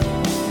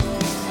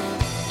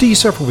Do you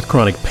suffer with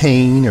chronic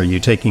pain? Are you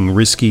taking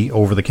risky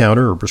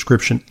over-the-counter or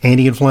prescription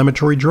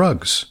anti-inflammatory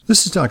drugs?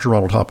 This is Dr.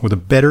 Ronald Hoffman with a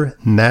better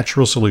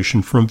natural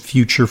solution from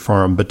Future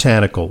Farm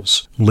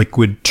Botanicals.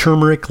 Liquid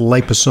Turmeric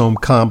Liposome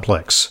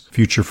Complex.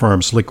 Future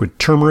Farm's liquid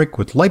turmeric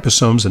with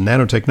liposomes and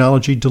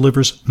nanotechnology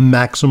delivers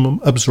maximum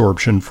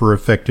absorption for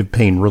effective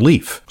pain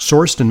relief.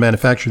 Sourced and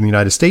manufactured in the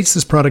United States,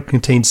 this product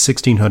contains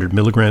 1,600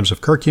 milligrams of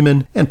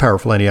curcumin and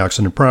powerful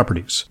antioxidant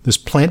properties. This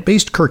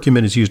plant-based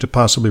curcumin is used to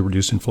possibly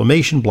reduce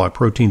inflammation, block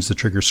proteins that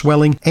trigger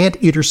swelling, and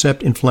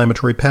intercept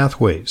inflammatory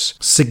pathways,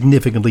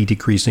 significantly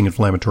decreasing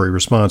inflammatory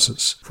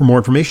responses. For more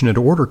information and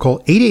to order, call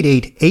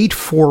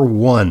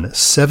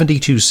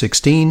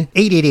 888-841-7216,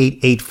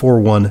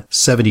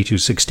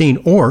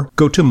 888-841-7216, or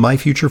go to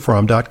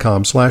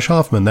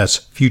myfuturefarm.com/Hoffman. That's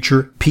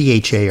future,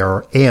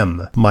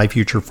 P-H-A-R-M,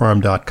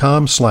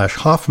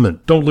 myfuturefarm.com/Hoffman.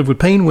 Don't live with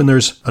pain when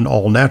there's an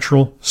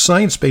all-natural,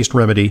 science-based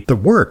remedy that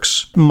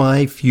works.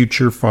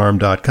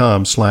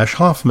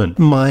 myfuturefarm.com/Hoffman,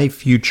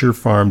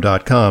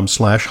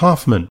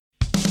 myfuturefarm.com/Hoffman.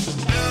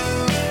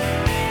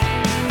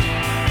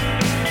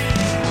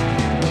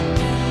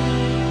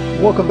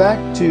 Welcome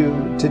back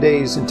to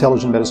today's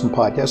Intelligent Medicine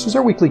Podcast. This is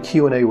our weekly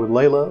Q&A with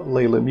Leyla.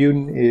 Leyla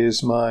Muden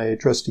is my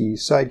trusty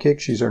sidekick.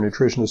 She's our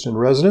nutritionist in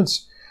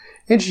residence.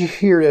 And she's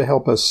here to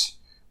help us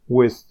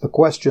with the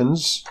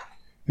questions.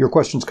 Your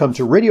questions come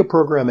to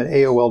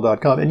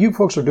radioprogram@aol.com. And you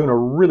folks are doing a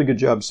really good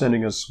job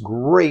sending us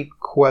great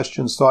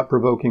questions,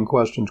 thought-provoking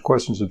questions,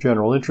 questions of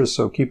general interest,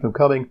 so keep them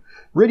coming.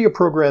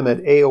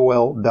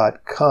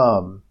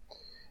 Radioprogram@aol.com.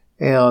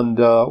 And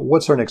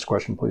what's our next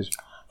question, please?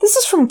 This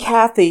is from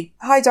Kathy.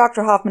 Hi,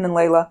 Dr. Hoffman and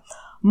Leyla.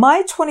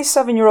 My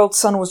 27-year-old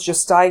son was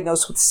just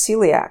diagnosed with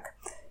celiac.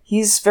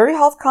 He's very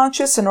health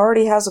conscious and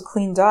already has a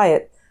clean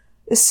diet.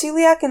 Is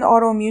celiac an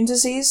autoimmune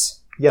disease?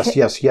 Yes.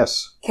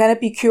 Can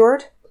it be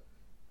cured?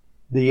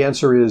 The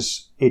answer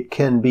is it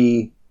can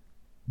be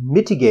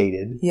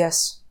mitigated.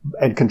 Yes.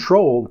 And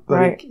controlled, but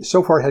right.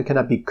 So far it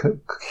cannot be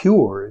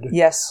cured.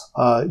 Yes.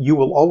 You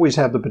will always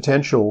have the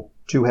potential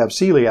to have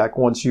celiac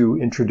once you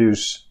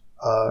introduce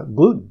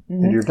gluten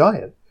into your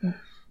diet.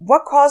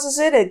 What causes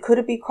it, and could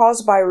it be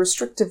caused by a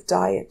restrictive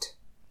diet?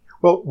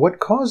 Well, what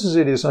causes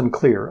it is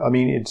unclear. I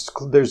mean,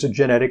 there's a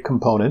genetic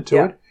component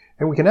to it,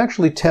 and we can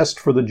actually test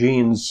for the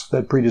genes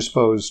that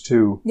predispose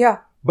to. Yeah.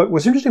 But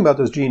what's interesting about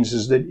those genes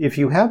is that if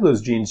you have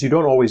those genes, you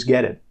don't always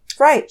get it.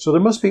 Right. So there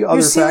must be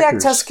other factors. Your celiac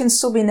test can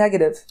still be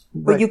negative,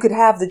 but you could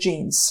have the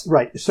genes.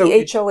 Right. So the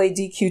HLA,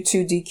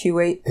 DQ2,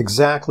 DQ8.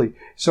 Exactly.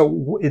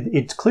 So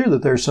it's clear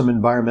that there's some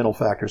environmental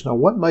factors. Now,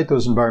 what might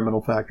those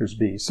environmental factors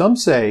be? Some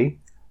say,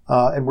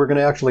 and we're going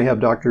to actually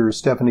have Dr.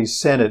 Stephanie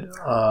Sennett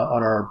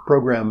on our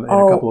program in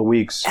a couple of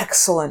weeks.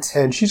 Excellent.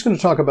 And she's going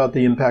to talk about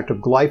the impact of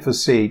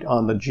glyphosate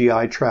on the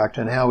GI tract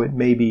and how it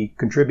may be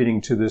contributing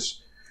to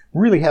this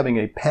really having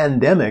a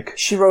pandemic.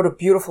 She wrote a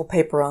beautiful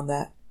paper on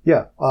that.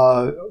 Yeah,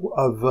 of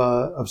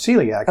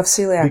celiac. Of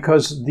celiac.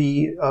 Because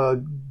the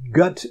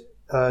gut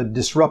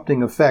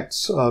disrupting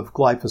effects of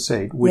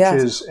glyphosate,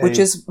 which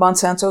is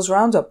Monsanto's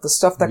Roundup, the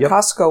stuff that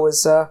Costco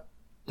is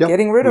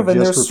getting rid of in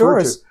their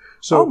stores.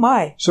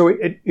 So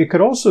it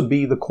could also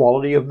be the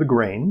quality of the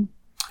grain.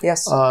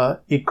 Yes.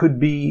 It could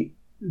be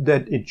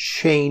that it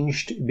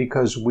changed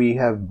because we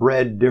have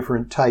bred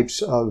different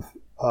types of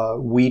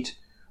wheat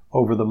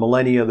over the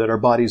millennia that our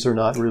bodies are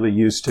not really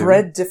used to.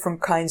 Bred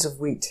different kinds of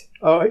wheat.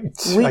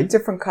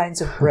 Different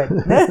kinds of bread.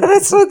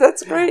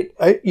 That's great.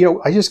 I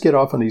just get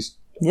off on these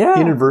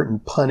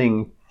inadvertent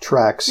punning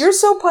tracks. You're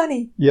so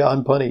punny. Yeah,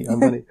 I'm punny.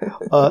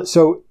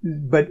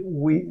 But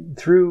we,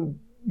 through,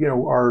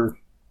 our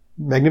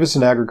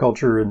magnificent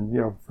agriculture and,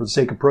 for the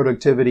sake of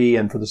productivity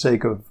and for the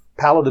sake of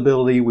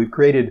palatability, we've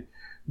created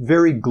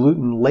very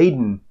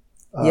gluten-laden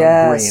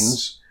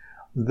grains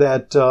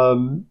that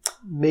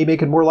may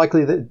make it more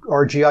likely that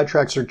our GI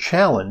tracts are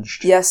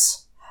challenged.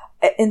 Yes.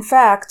 In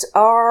fact,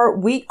 our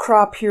wheat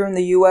crop here in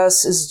the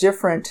U.S. is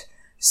different,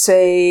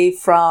 say,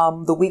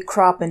 from the wheat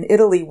crop in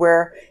Italy,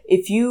 where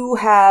if you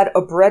had a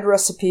bread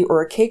recipe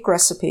or a cake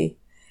recipe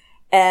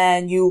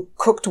and you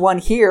cooked one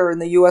here in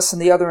the U.S.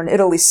 and the other in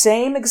Italy,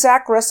 same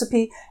exact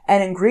recipe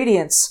and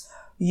ingredients,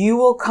 you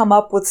will come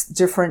up with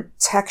different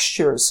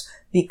textures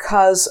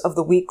because of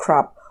the wheat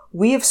crop.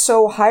 We have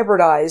so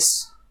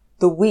hybridized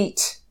the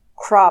wheat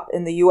crop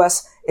in the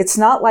U.S. It's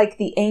not like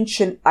the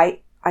ancient, I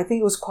think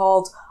it was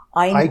called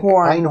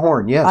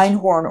Einhorn. Yes.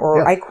 Einhorn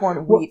or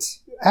Eichhorn wheat.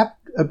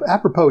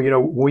 Apropos,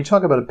 when we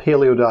talk about a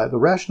paleo diet, the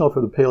rationale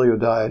for the paleo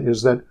diet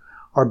is that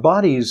our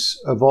bodies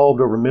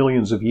evolved over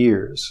millions of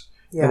years.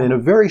 Yeah. And in a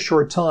very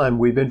short time,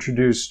 we've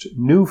introduced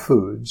new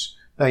foods.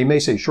 Now, you may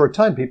say short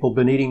time. People have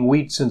been eating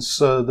wheat since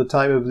the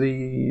time of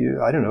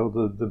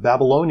the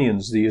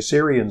Babylonians, the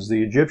Assyrians,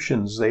 the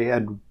Egyptians. They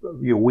had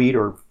wheat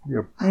or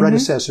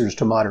predecessors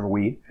to modern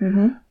wheat.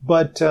 Mm-hmm.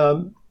 But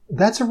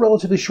that's a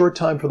relatively short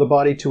time for the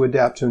body to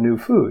adapt to a new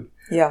food.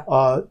 Yeah.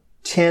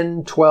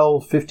 10,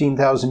 12,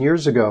 15,000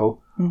 years ago,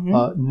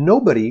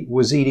 nobody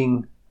was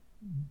eating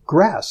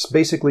grass.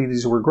 Basically,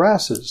 these were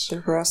grasses.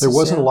 There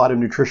wasn't a lot of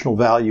nutritional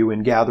value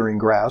in gathering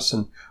grass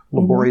and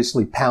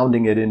laboriously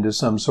pounding it into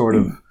some sort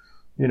of,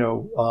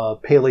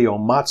 paleo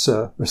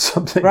matzah or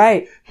something.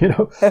 Right.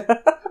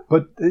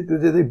 But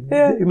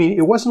I mean,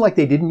 it wasn't like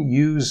they didn't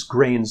use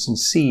grains and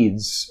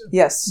seeds.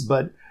 Yes.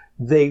 But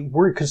they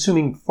were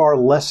consuming far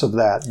less of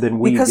that than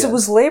we because did. it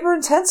was labor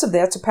intensive. They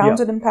had to pound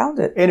it and pound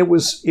it. And it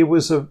was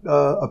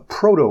a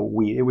proto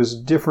wheat. It was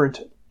different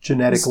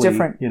genetically. It's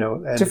different.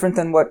 And different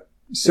than what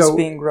is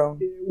being grown.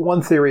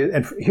 One theory,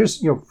 and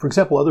here's, for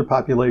example, other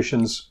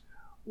populations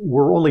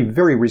were only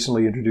very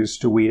recently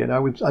introduced to wheat. And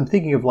I'm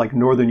thinking of like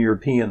Northern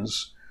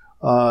Europeans.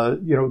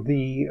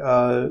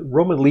 The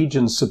Roman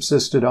legions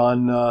subsisted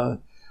on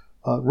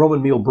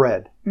Roman meal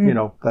bread.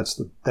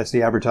 That's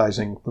the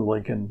advertising, the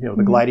Lincoln.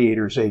 The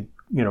gladiators ate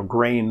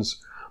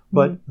grains,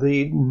 but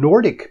the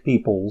Nordic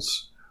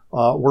peoples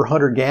were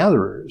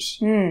hunter-gatherers,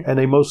 and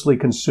they mostly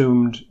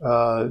consumed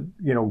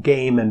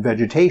game and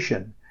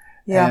vegetation.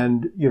 Yeah.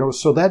 And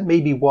so that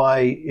may be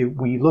why if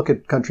we look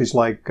at countries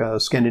like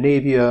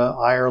Scandinavia,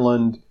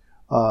 Ireland,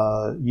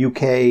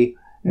 UK.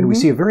 And we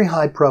see a very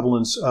high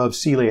prevalence of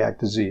celiac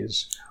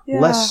disease. Yeah.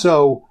 Less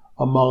so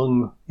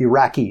among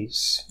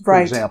Iraqis,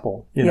 for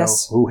example,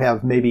 who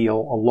have maybe a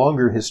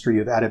longer history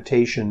of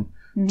adaptation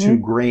to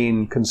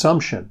grain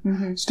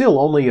consumption. Still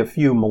only a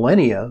few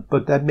millennia,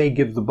 but that may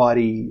give the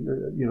body,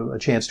 a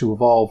chance to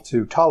evolve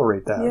to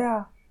tolerate that.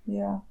 Yeah,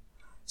 yeah.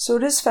 So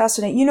it is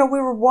fascinating. We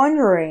were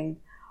wondering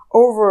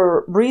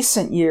over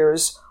recent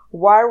years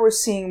why we're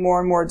seeing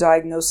more and more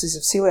diagnoses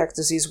of celiac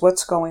disease,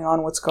 what's going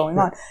on.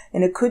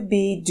 And it could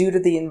be due to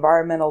the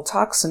environmental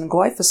toxin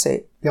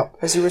glyphosate,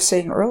 as you were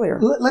saying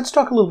earlier. Let's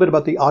talk a little bit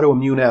about the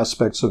autoimmune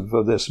aspects of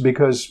this,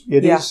 because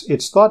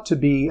it's thought to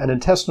be an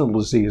intestinal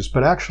disease,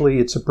 but actually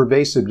it's a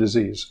pervasive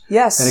disease.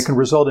 Yes. And it can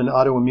result in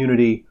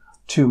autoimmunity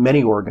to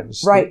many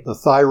organs. Right. The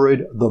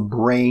thyroid, the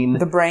brain.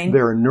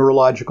 There are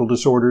neurological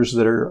disorders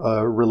that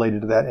are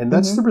related to that. And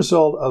that's the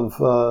result of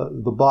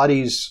the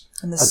body's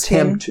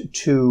attempt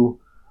to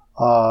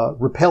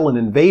repel an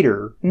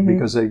invader,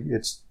 because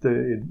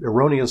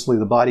erroneously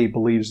the body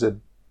believes that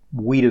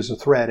wheat is a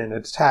threat and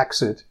it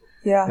attacks it.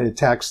 Yeah. It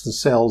attacks the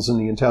cells in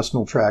the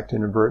intestinal tract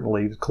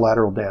inadvertently,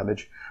 collateral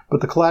damage. But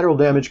the collateral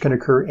damage can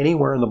occur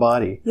anywhere in the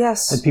body.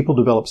 Yes. And people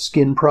develop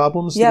skin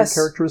problems that are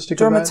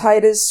characteristic of that.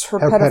 Dermatitis,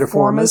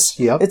 herpetiformis.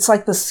 Yep. It's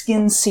like the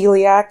skin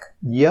celiac,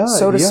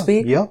 so to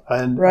speak. Yeah.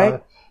 And,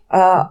 right?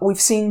 We've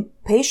seen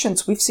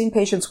patients with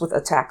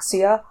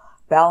ataxia,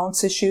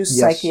 balance issues,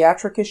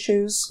 psychiatric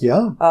issues,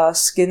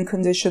 skin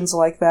conditions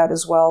like that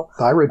as well.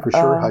 Thyroid for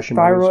sure, Hashimoto's.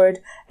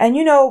 Thyroid. And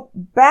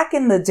back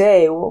in the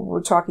day,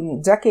 we're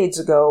talking decades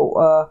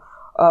ago,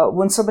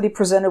 when somebody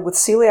presented with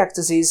celiac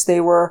disease,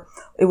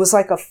 it was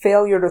like a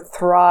failure to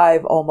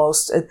thrive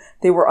almost.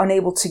 They were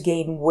unable to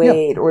gain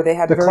weight, or they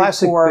had the very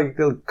classic, poor...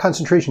 the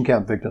concentration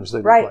camp victims,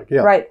 they look like.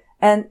 Yeah. Right.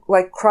 And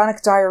like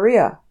chronic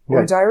diarrhea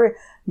or diarrhea.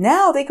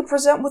 Now they can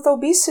present with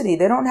obesity.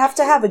 They don't have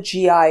to have a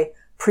GI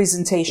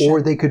presentation.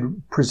 Or they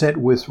could present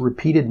with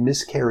repeated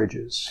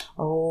miscarriages.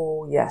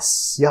 Oh,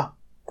 yes. Yeah.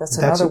 That's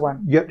another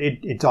one. Yeah,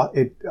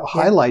 it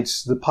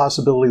highlights the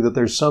possibility that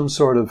there's some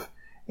sort of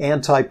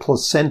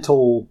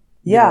anti-placental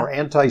or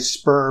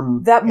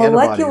anti-sperm that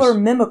molecular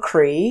antibodies.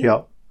 Mimicry,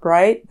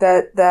 right?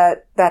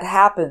 That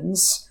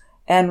happens,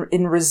 and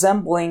in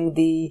resembling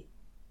the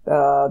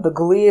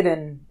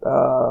gliadin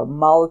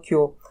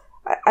molecule.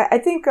 I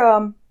think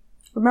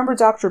remember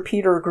Dr.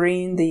 Peter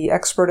Green, the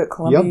expert at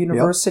Columbia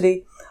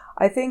University.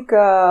 I think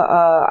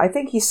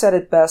he said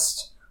it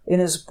best in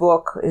his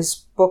book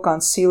on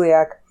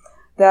celiac,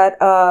 that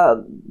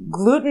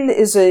gluten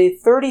is a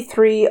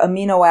 33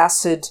 amino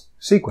acid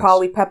sequence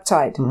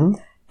polypeptide,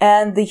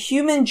 and the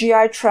human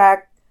GI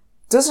tract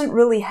doesn't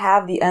really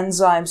have the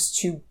enzymes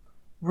to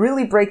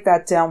really break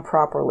that down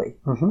properly,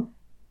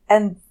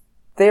 and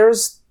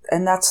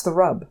that's the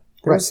rub.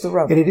 There's the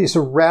rub, and it is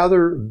a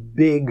rather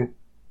big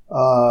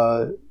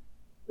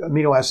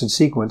amino acid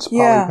sequence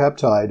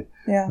polypeptide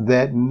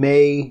that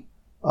may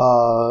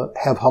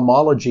have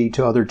homology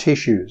to other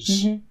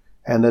tissues,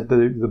 and that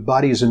the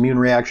body's immune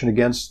reaction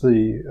against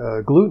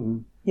the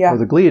gluten or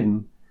the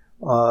gliadin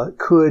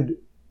could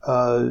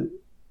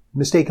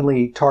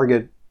mistakenly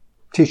target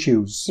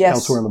tissues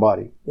elsewhere in the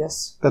body.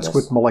 Yes. That's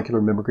what molecular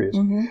mimicry is.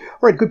 All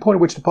right, good point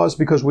at which to pause,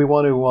 because we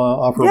want to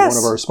offer one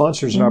of our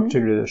sponsors an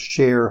opportunity to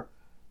share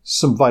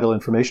some vital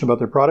information about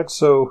their products.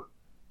 So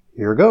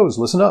here goes.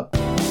 Listen up.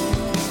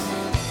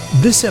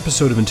 This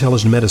episode of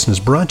Intelligent Medicine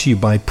is brought to you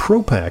by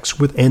Propax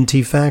with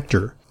NT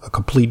Factor, a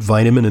complete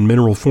vitamin and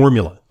mineral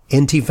formula.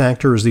 NT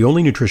Factor is the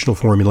only nutritional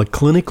formula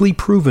clinically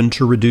proven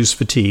to reduce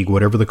fatigue,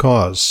 whatever the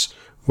cause,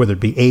 whether it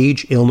be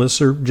age, illness,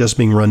 or just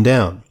being run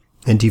down.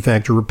 NT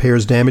Factor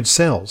repairs damaged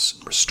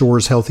cells,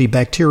 restores healthy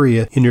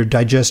bacteria in your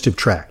digestive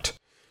tract.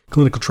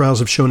 Clinical trials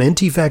have shown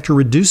NT Factor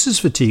reduces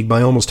fatigue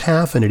by almost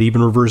half, and it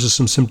even reverses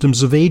some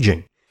symptoms of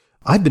aging.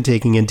 I've been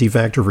taking NT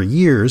Factor for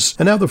years,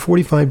 and now the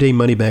 45-day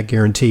money-back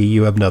guarantee,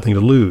 you have nothing to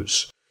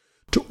lose.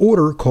 To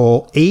order,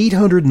 call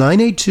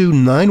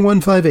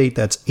 800-982-9158.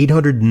 That's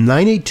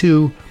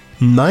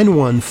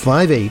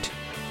 800-982-9158.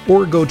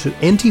 Or go to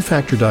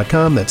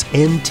ntfactor.com. That's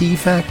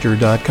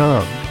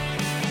ntfactor.com.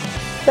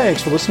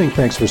 Thanks for listening.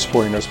 Thanks for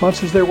supporting our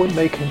sponsors. They're what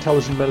make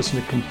Intelligent Medicine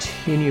a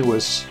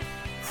continuous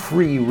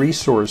free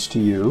resource to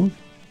you.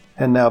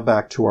 And now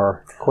back to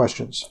our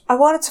questions. I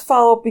wanted to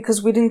follow up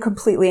because we didn't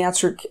completely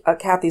answer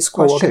Kathy's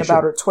question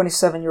about her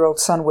 27-year-old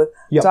son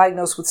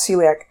diagnosed with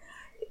celiac.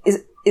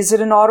 Is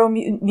it an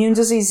autoimmune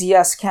disease?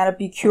 Yes. Can it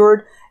be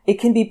cured? It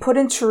can be put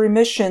into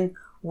remission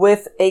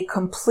with a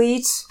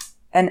complete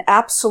and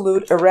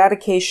absolute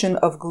eradication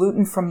of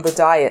gluten from the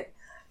diet.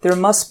 There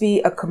must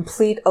be a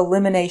complete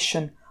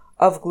elimination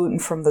of gluten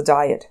from the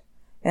diet.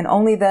 And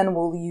only then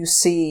will you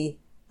see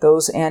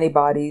those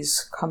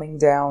antibodies coming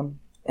down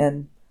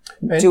and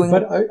doing.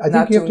 But I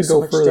think you have to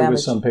go further with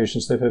some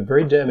patients. They've had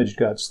very damaged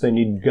guts. They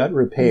need gut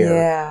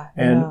repair.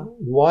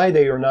 Why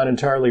they are not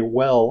entirely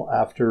well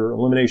after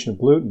elimination of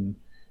gluten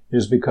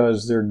is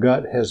because their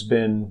gut has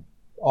been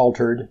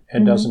altered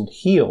and doesn't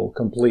heal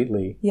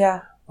completely.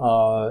 Yeah.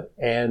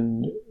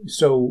 And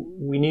so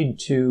we need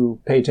to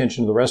pay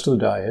attention to the rest of the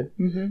diet.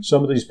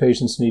 Some of these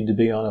patients need to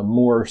be on a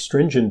more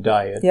stringent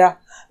diet. Yeah,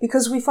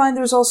 because we find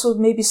there's also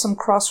maybe some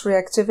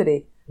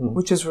cross-reactivity,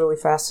 which is really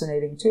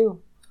fascinating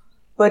too.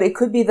 But it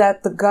could be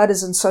that the gut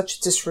is in such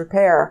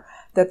disrepair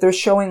that they're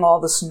showing all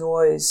this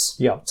noise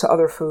to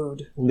other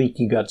food.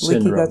 Leaky gut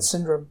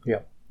syndrome.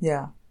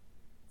 Yeah.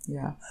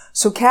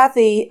 So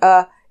Kathy,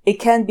 it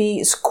can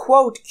be,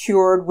 quote,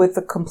 cured with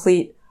the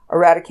complete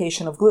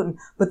eradication of gluten,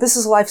 but this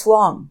is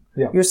lifelong.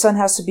 Your son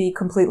has to be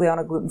completely on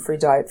a gluten-free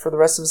diet for the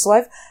rest of his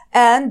life,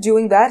 and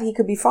doing that, he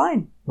could be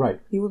fine. Right.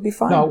 He would be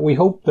fine. Now, we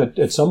hope that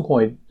at some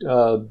point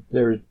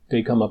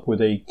they come up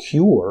with a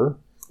cure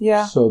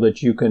so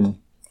that you can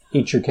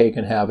eat your cake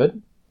and have it.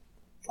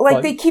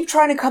 They keep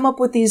trying to come up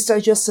with these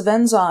digestive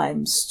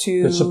enzymes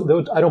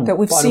that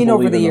we've seen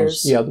over the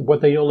years. Yeah,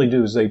 what they only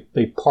do is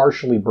they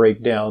partially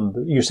break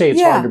down. You say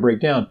it's hard to break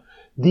down.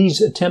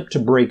 These attempt to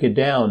break it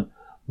down,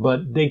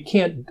 but they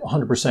can't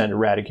 100%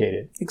 eradicate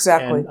it.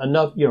 Exactly. And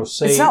enough,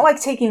 say... It's not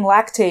like taking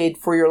Lactaid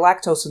for your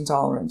lactose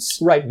intolerance.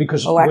 Right,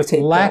 because with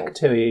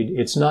Lactaid,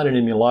 it's not an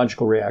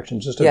immunological reaction.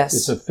 It's just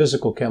it's a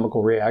physical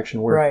chemical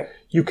reaction where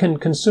you can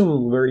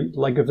consume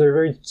if there are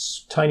very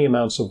tiny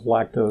amounts of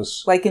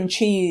lactose. Like in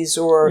cheese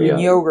or in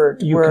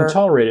yogurt. You can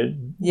tolerate it.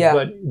 Yeah.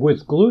 But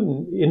with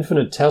gluten,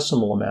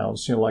 infinitesimal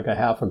amounts, like a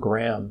half a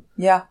gram,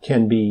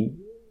 can be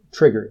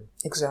triggered.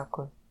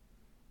 Exactly.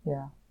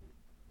 Yeah.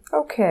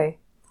 Okay.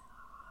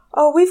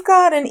 Oh, we've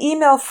got an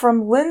email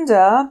from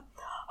Linda.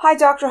 Hi,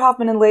 Dr.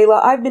 Hoffman and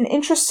Leyla. I've been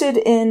interested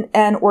in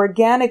an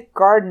organic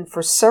garden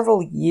for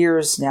several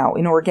years now,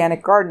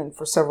 organic gardening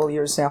for several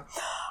years now.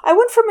 I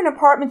went from an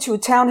apartment to a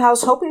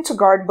townhouse hoping to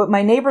garden, but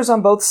my neighbors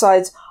on both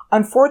sides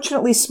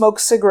unfortunately smoke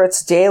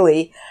cigarettes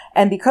daily,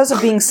 and because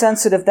of being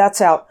sensitive,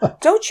 that's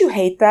out. Don't you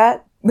hate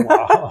that?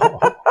 Wow.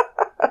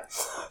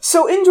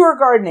 So indoor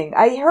gardening.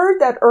 I heard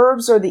that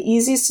herbs are the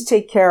easiest to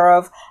take care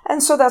of,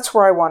 and so that's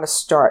where I want to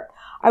start.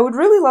 I would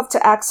really love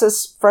to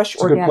access fresh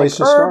organic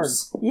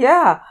herbs.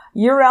 Yeah,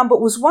 year-round,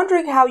 but was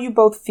wondering how you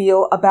both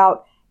feel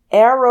about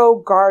aero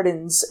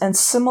gardens and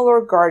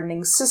similar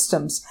gardening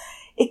systems.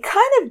 It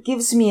kind of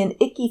gives me an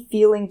icky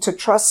feeling to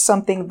trust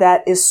something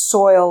that is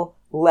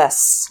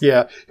soil-less.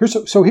 Yeah.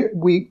 So here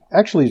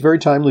it's very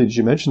timely that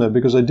you mentioned that,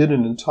 because I did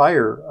an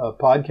entire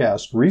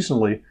podcast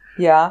recently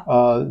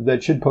that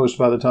should post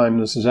by the time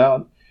this is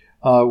out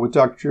with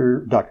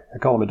Dr. I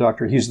call him a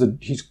doctor.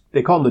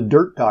 They call him the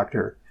dirt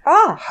doctor.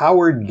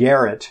 Howard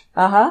Garrett,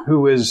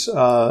 who is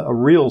a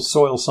real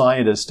soil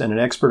scientist and an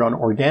expert on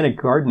organic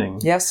gardening.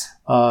 Yes.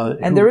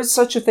 And there is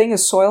such a thing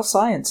as soil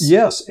science.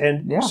 Yes.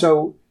 And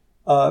so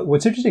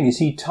what's interesting is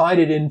he tied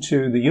it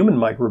into the human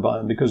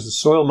microbiome, because the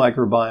soil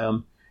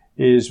microbiome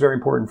is very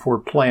important for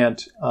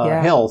plant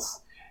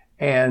health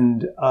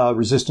and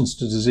resistance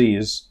to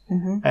disease.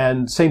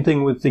 And same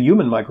thing with the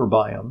human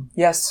microbiome.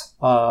 Yes.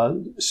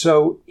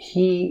 So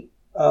he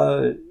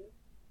has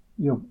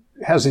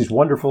these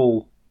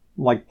wonderful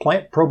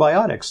plant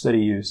probiotics that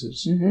he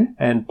uses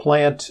and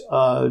plant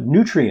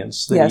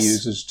nutrients that he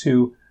uses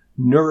to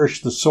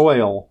nourish the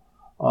soil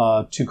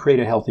to create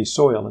a healthy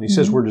soil. And he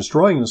says we're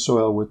destroying the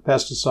soil with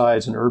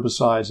pesticides and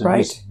herbicides, and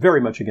he's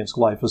very much against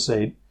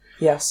glyphosate.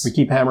 Yes. We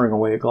keep hammering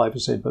away at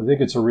glyphosate, but I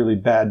think it's a really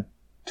bad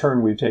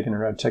turn we've taken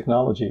in our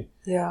technology.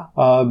 Yeah.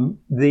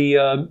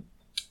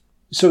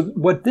 So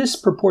what this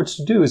purports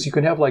to do is you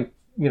can have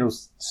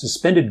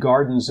suspended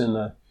gardens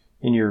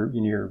in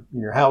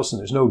your house, and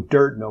there's no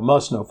dirt, no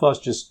muss, no fuss,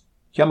 just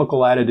chemical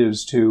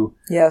additives to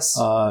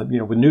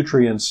with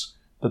nutrients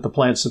that the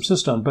plants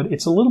subsist on. But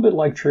it's a little bit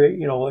like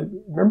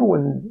remember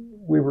when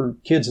we were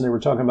kids and they were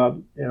talking about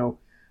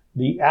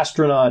the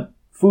astronaut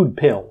food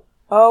pill.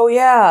 Oh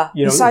yeah.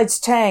 Besides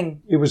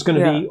Tang, it was going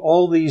to be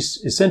all these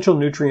essential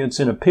nutrients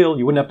in a pill.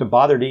 You wouldn't have to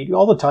bother to eat.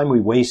 All the time we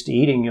waste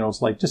eating,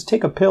 it's like just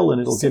take a pill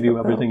and it'll give you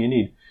everything you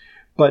need.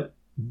 But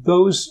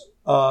those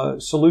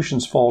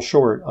solutions fall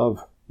short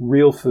of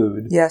real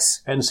food.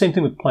 Yes. And the same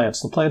thing with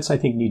plants. The plants, I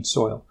think, need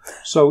soil.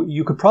 So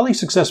you could probably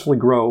successfully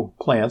grow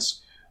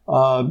plants.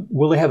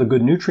 Will they have a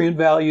good nutrient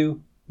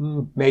value?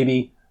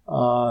 Maybe.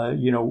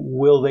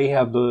 Will they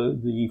have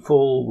the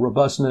full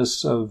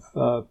robustness of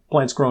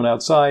plants grown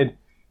outside?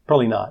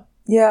 Probably not.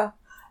 Yeah.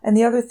 And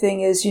the other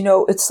thing is,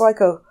 it's like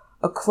a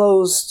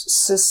closed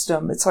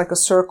system. It's like a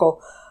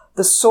circle.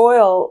 The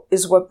soil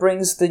is what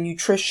brings the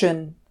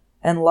nutrition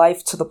and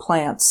life to the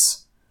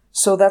plants.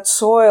 So that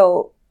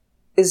soil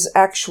is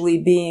actually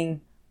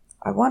being,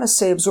 I want to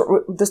say,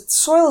 absorbed. The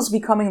soil is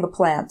becoming the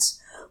plants.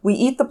 We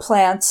eat the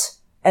plant,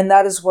 and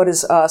that is what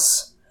is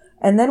us.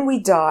 And then we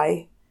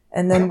die,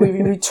 and then we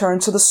return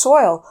to the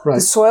soil. Right.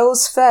 The soil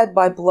is fed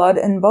by blood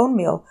and bone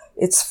meal.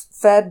 It's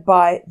fed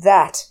by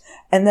that.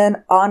 And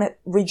then on it,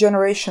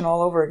 regeneration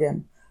all over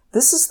again.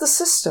 This is the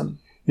system.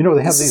 They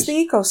have this is the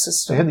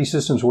ecosystem. They have these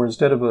systems where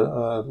instead of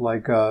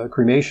a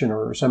cremation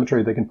or a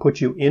cemetery, they can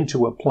put you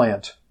into a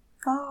plant.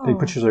 Oh. They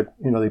put you,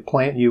 they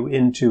plant you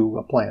into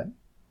a plant.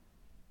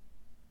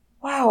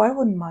 Wow, I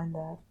wouldn't mind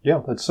that.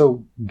 Yeah, that's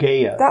so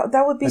Gaia.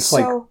 That would be it's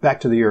like back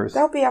to the earth.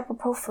 That would be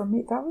apropos for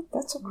me.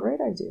 That's a great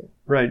idea.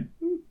 Right.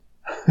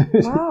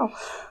 Wow.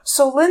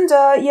 So,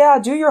 Linda,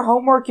 do your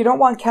homework. You don't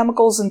want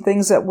chemicals and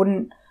things that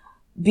wouldn't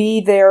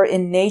be there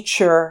in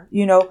nature.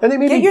 And they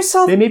may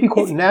they may be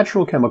quote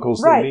natural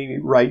chemicals. Right. They may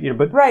be, right.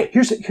 But right.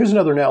 Here's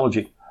another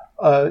analogy.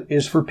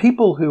 Is for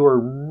people who are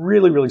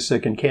really, really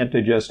sick and can't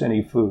digest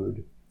any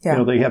food.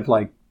 Yeah. They have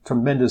like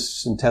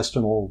tremendous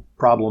intestinal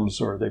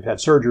problems, or they've had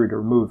surgery to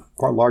remove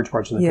large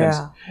parts of the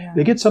intestine. Yeah.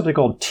 They get something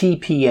called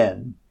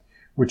TPN,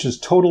 which is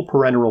total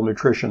parenteral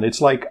nutrition.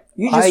 It's like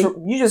you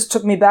just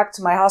took me back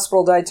to my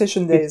hospital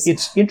dietitian days.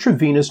 It's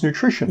intravenous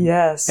nutrition.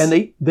 Yes.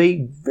 And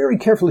they very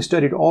carefully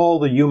studied all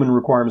the human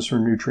requirements for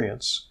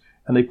nutrients.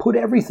 And they put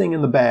everything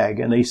in the bag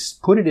and they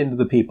put it into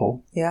the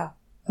people. Yeah.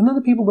 And then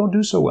the people don't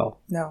do so well.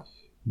 No.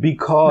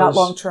 Because not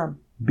long term.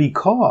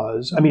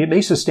 Because it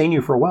may sustain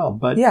you for a while,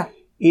 but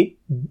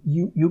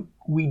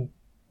we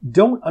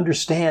don't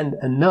understand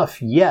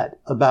enough yet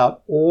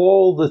about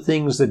all the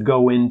things that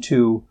go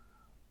into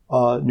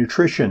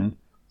nutrition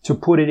to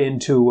put it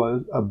into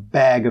a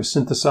bag of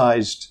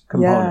synthesized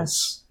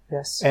components.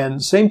 Yes.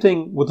 And same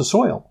thing with the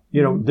soil.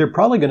 They're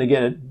probably going to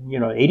get it,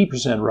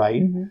 80%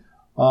 right.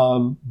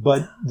 Mm-hmm.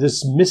 But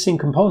there's missing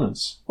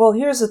components. Well,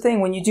 here's the thing.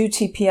 When you do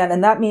TPN,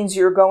 and that means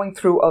you're going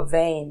through a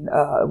vein,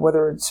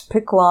 whether it's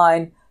PICC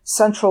line,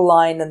 central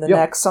line in the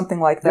neck,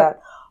 something like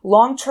that.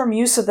 Long-term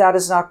use of that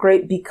is not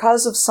great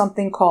because of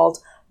something called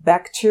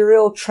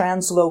bacterial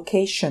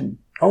translocation.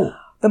 Oh.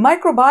 The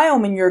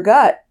microbiome in your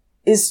gut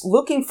is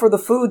looking for the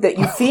food that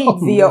you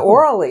feed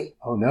orally.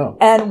 Oh, no.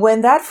 And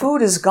when that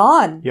food is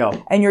gone,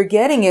 and you're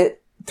getting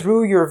it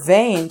through your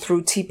vein,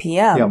 through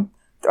TPN,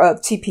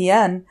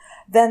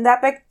 then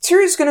that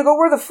bacteria is going to go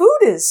where the food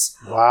is.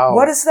 Wow.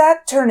 What does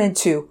that turn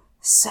into?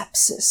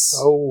 Sepsis.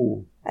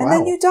 Oh, and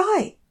then you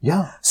die.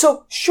 Yeah.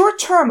 So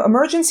short-term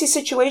emergency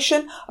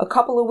situation, a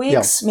couple of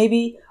weeks,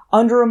 maybe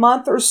under a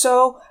month or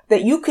so,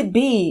 that you could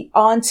be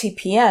on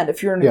TPN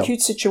if you're in an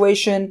acute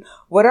situation,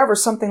 whatever,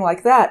 something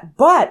like that.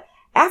 But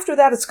after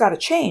that, it's got to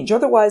change.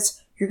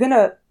 Otherwise,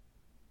 that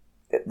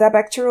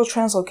bacterial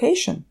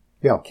translocation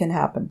can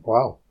happen.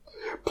 Wow.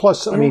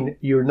 Plus, I mean,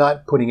 you're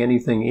not putting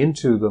anything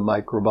into the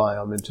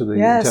microbiome, into the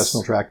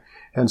intestinal tract.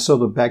 And so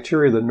the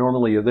bacteria that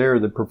normally are there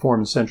that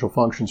perform essential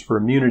functions for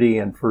immunity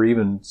and for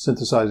even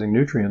synthesizing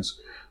nutrients,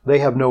 they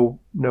have no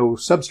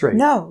substrate.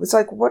 No. It's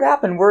like, what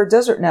happened? We're a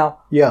desert now.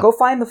 Yeah. Go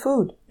find the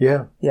food.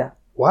 Yeah. Yeah.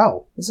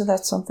 Wow. Isn't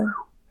that something?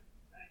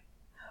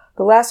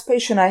 The last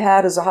patient I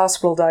had is a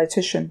hospital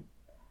dietitian.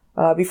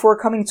 Before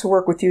coming to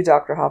work with you,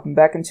 Dr. Hoffman,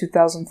 back in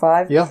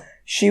 2005. Yeah.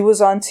 She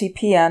was on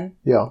TPN.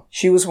 Yeah.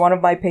 She was one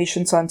of my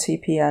patients on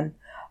TPN.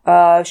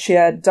 She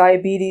had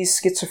diabetes,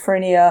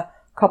 schizophrenia,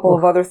 a couple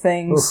of other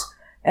things.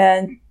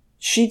 And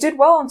she did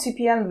well on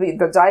TPN.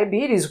 The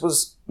diabetes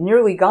was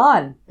nearly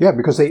gone. Yeah,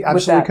 because they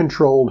absolutely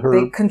controlled her.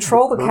 They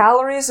controlled the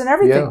calories and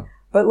everything. Yeah.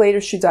 But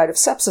later she died of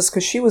sepsis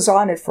because she was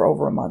on it for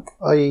over a month.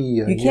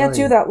 You can't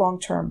do that long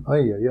term.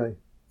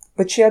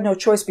 But she had no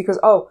choice because,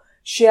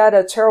 she had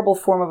a terrible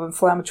form of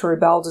inflammatory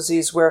bowel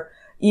disease where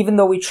even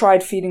though we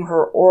tried feeding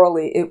her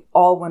orally, it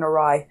all went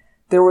awry.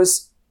 It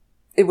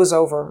was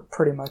over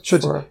pretty much.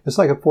 So it's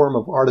like a form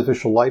of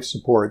artificial life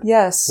support.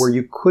 Yes. Where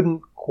you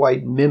couldn't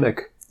quite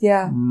mimic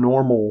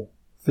normal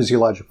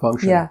physiologic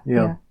function.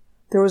 Yeah.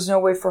 There was no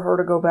way for her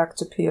to go back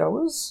to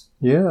PO.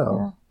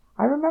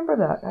 I remember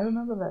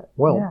that.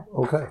 Well,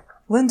 okay.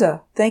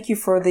 Linda, thank you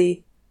for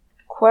the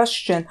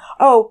question.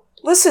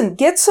 Listen,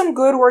 get some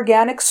good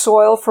organic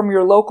soil from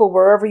your local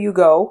wherever you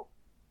go.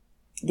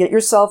 Get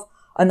yourself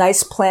a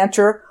nice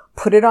planter,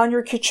 put it on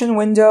your kitchen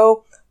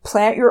window,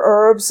 plant your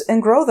herbs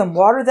and grow them.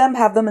 Water them,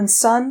 have them in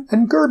sun.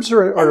 And herbs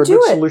are a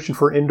good solution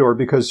for indoor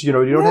because, you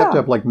don't have to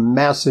have like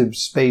massive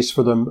space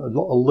for them.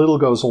 A little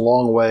goes a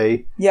long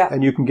way. Yeah.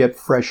 And you can get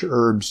fresh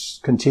herbs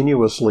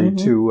continuously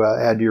to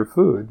add to your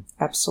food.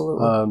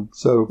 Absolutely.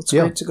 So it's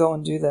great to go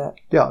and do that.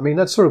 Yeah. I mean,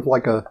 that's sort of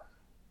like a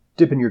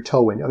dipping your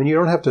toe in. I mean, you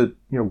don't have to,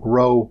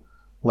 grow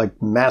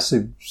like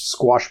massive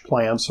squash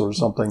plants or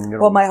something.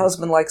 Well, my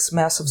husband likes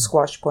massive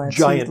squash plants.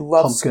 Giant he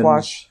loves pumpkins.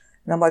 Squash.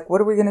 And I'm like,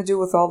 what are we going to do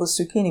with all the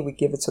zucchini? We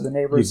give it to the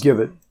neighbors. You give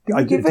it.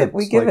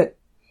 We give it.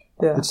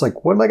 Yeah. It's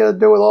like, what am I going to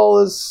do with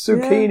all this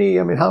zucchini?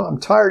 I mean, I'm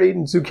tired of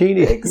eating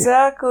zucchini.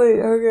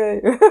 Exactly.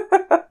 Okay.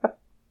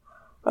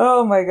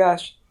 Oh my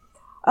gosh.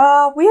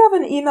 We have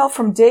an email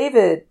from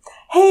David.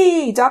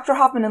 Hey, Dr.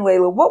 Hoffman and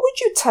Leyla, what would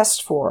you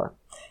test for?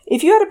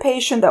 If you had a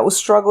patient that was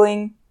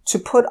struggling to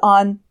put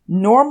on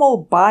normal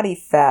body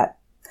fat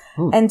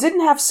and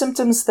didn't have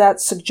symptoms that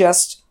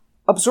suggest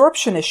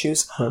absorption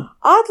issues,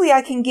 oddly,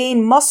 I can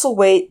gain muscle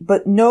weight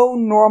but no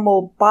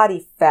normal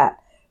body fat.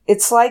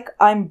 It's like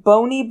I'm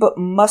bony but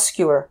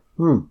muscular.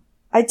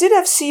 I did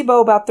have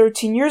SIBO about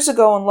 13 years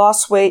ago and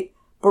lost weight,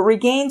 but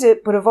regained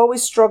it, but have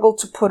always struggled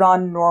to put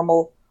on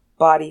normal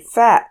body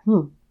fat.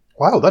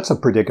 Wow, that's a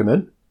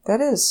predicament.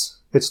 That is.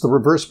 It's the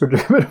reverse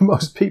predicament of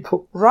most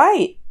people.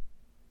 Right.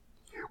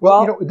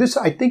 Well,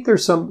 I think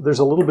there's a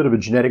little bit of a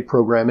genetic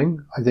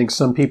programming. I think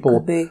some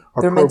people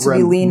they're meant to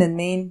be lean and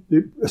mean.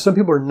 Some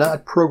people are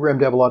not programmed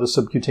to have a lot of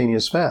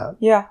subcutaneous fat.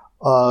 Yeah.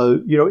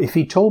 If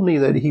he told me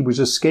that he was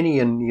just skinny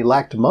and he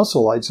lacked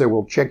muscle, I'd say,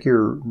 well, check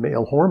your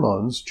male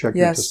hormones, check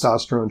your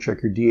testosterone,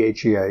 check your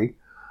DHEA.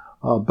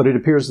 But it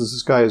appears that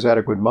this guy has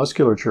adequate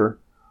musculature.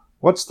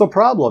 What's the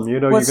problem? You're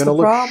going to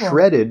look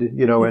shredded, and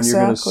you're going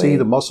to see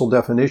the muscle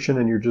definition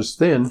and you're just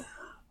thin.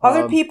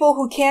 Other people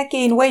who can't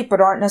gain weight but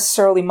aren't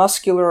necessarily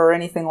muscular or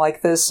anything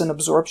like this and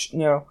absorption,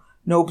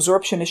 no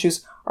absorption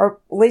issues are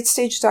late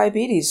stage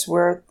diabetes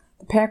where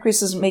the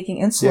pancreas isn't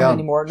making insulin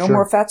anymore. No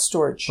more fat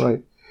storage.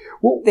 Right.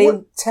 Well,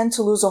 they tend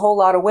to lose a whole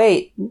lot of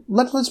weight.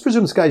 Let's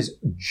presume this guy's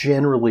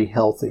generally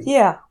healthy.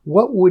 Yeah.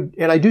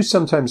 And I do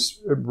sometimes,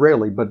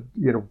 rarely, but,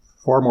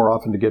 far more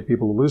often to get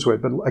people to lose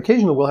weight. But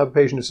occasionally we'll have a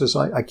patient who says,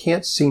 I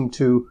can't seem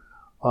to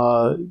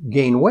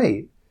gain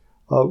weight.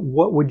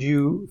 What would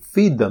you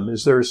feed them?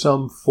 Is there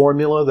some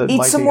formula that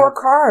Eat some more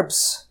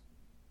carbs.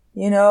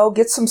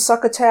 Get some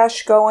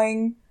succotash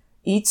going.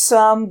 Eat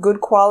some good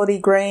quality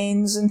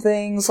grains and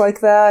things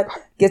like that.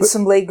 Get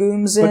some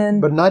legumes in.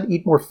 But not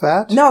eat more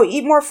fat? No,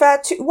 eat more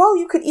fat too. Well,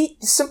 you could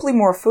eat simply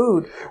more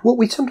food. What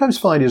we sometimes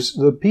find is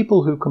the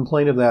people who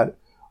complain of that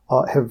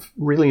have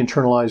really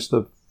internalized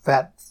the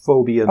fat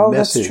phobia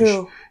message. That's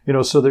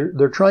true. So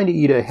they're trying to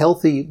eat a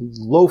healthy,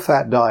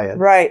 low-fat diet.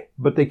 Right.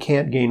 But they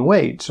can't gain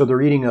weight. So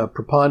they're eating a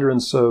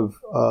preponderance of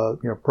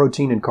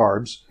protein and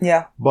carbs.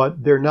 Yeah.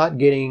 But they're not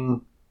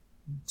getting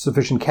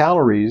sufficient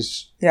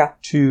calories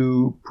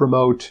to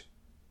promote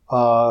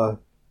a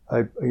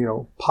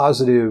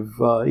positive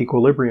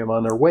equilibrium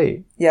on their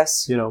weight.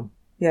 Yes.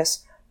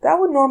 Yes. That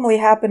would normally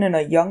happen in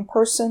a young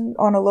person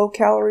on a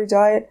low-calorie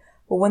diet.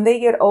 But when they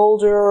get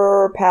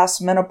older,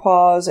 past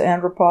menopause,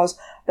 andropause,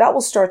 that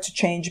will start to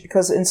change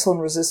because insulin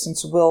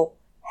resistance will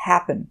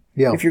happen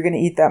if you're going to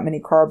eat that many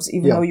carbs,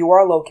 even though you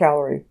are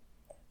low-calorie.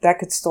 That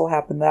could still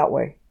happen that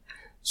way.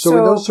 So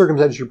in those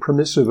circumstances, you're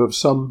permissive of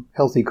some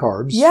healthy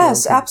carbs.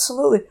 Yes,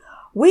 absolutely.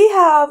 We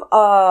have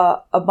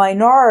a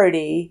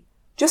minority,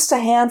 just a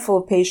handful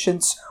of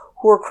patients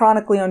who are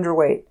chronically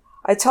underweight.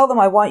 I tell them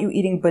I want you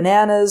eating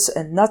bananas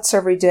and nuts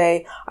every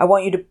day. I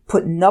want you to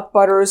put nut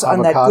butters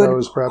on that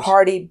good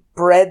hearty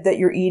bread that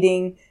you're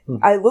eating.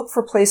 I look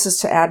for places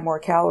to add more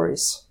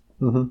calories.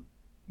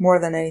 More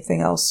than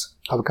anything else.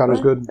 Avocado's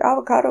good?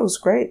 Avocado is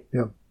great.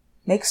 Yeah.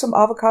 Make some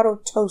avocado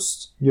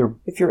toast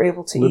if you're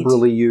able to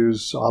liberally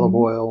use olive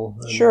oil.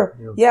 And, sure.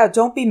 Yeah,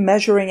 don't be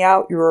measuring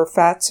out your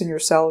fats in your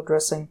salad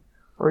dressing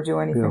or do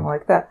anything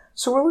like that.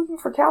 So we're looking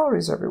for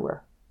calories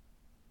everywhere.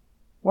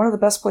 One of the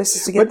best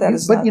places to get that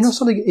is nuts. But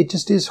something, it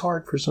just is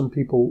hard for some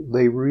people.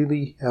 They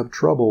really have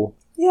trouble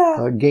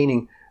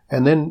gaining.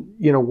 And then,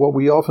 what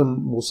we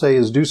often will say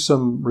is do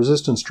some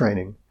resistance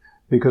training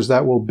because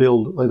that will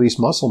build at least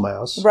muscle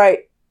mass.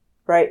 Right.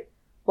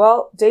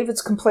 Well,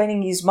 David's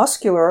complaining he's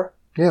muscular.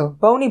 Yeah.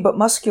 Bony but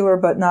muscular,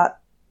 but not,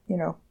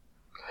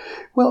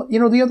 Well,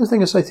 the other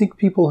thing is I think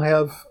people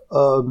have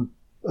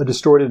a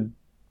distorted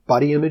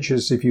body image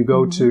is if you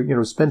go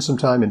to, spend some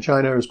time in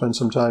China or spend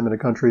some time in a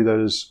country that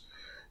is,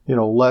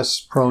 less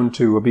prone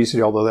to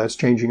obesity, although that's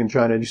changing in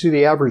China. And you see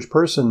the average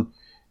person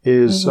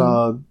is,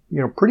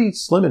 pretty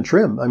slim and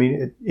trim. I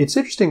mean, it's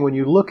interesting when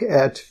you look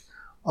at,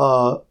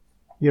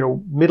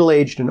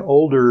 middle-aged and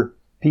older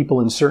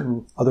people in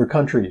certain other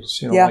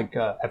countries, like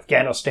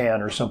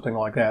Afghanistan or something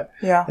like that.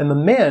 Yeah. And the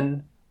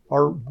men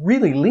are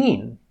really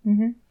lean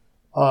and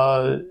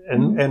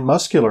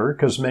muscular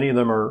because many of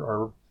them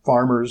are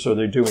farmers or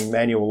they're doing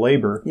manual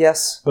labor.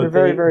 Yes, but they're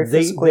very, very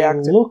physically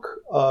active. They look,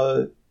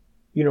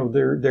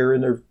 they're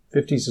in their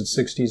 50s and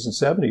 60s and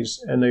 70s,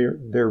 and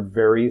they're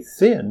very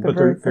thin, but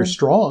they're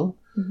strong.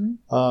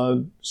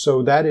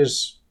 So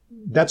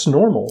that's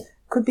normal.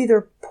 Could be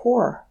they're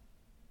poor.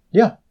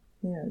 Yeah.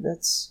 Yeah,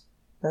 that's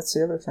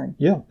the other thing.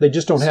 Yeah, they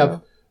just don't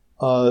have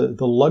the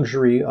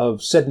luxury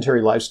of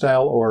sedentary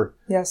lifestyle or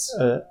they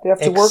have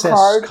to work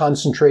hard,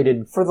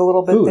 concentrated for the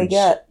little bit foods. they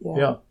get.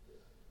 Yeah.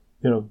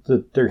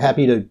 They're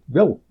happy to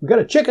go. We got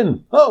a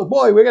chicken. Oh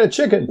boy, we got a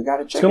chicken.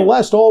 It's going to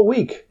last all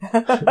week.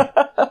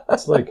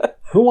 It's like,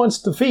 who wants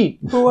to feed?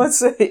 Who wants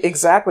to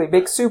exactly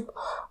big soup?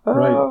 Oh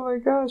right. My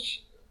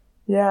gosh,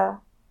 yeah.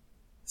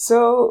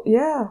 So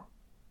yeah,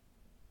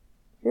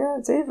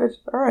 David.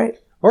 All right.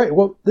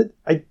 Well,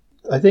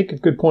 I think a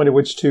good point at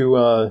which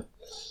to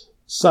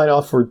sign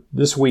off for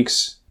this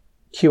week's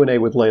Q&A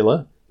with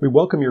Leyla We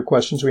welcome your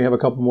questions. We have a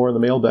couple more in the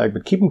mailbag,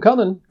 but keep them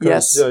coming.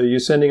 Yes. You're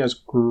sending us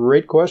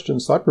great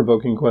questions,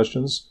 thought-provoking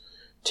questions,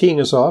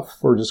 teeing us off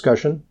for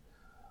discussion.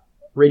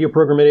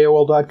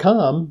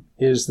 Radioprogram@AOL.com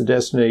is the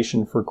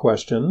destination for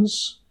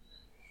questions.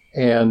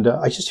 And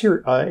I just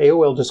hear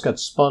AOL just got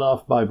spun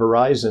off by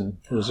Verizon.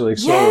 It was like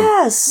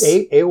yes!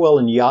 AOL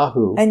and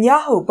Yahoo. And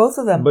Yahoo, both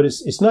of them. But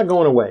it's not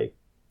going away.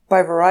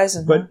 By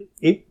Verizon. But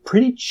it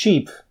pretty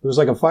cheap. It was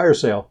like a fire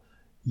sale.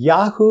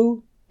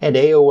 Yahoo and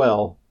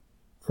AOL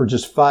for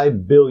just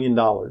 $5 billion.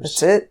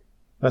 That's it?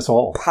 That's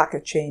all.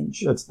 Pocket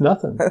change. That's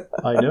nothing.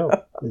 I know.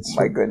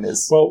 My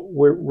goodness. Well,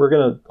 we're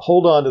going to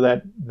hold on to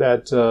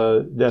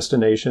that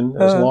destination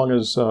as long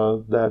as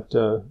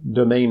that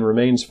domain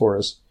remains for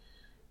us.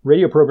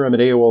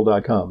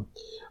 Radioprogram@AOL.com.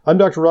 I'm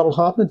Dr. Ronald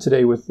Hoffman,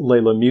 today with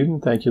Leyla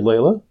Mutin. Thank you,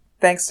 Leyla.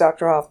 Thanks,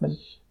 Dr. Hoffman.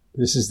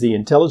 This is the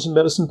Intelligent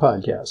Medicine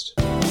Podcast.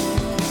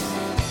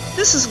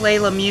 This is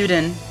Leyla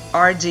Mutin,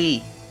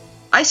 RD.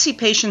 I see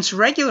patients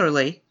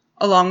regularly,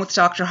 along with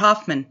Dr.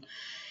 Hoffman.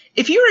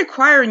 If you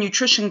require a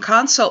nutrition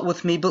consult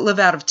with me but live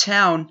out of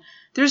town,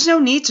 there's no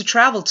need to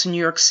travel to New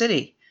York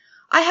City.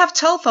 I have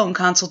telephone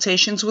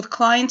consultations with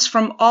clients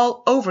from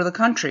all over the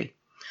country.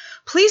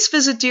 Please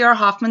visit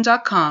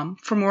drhoffman.com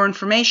for more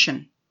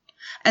information.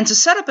 And to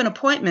set up an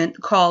appointment,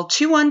 call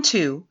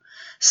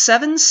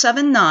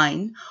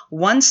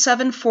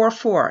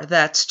 212-779-1744.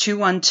 That's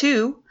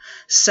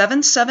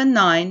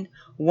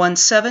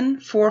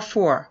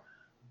 212-779-1744.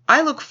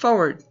 I look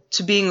forward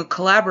to being a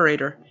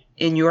collaborator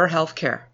in your healthcare.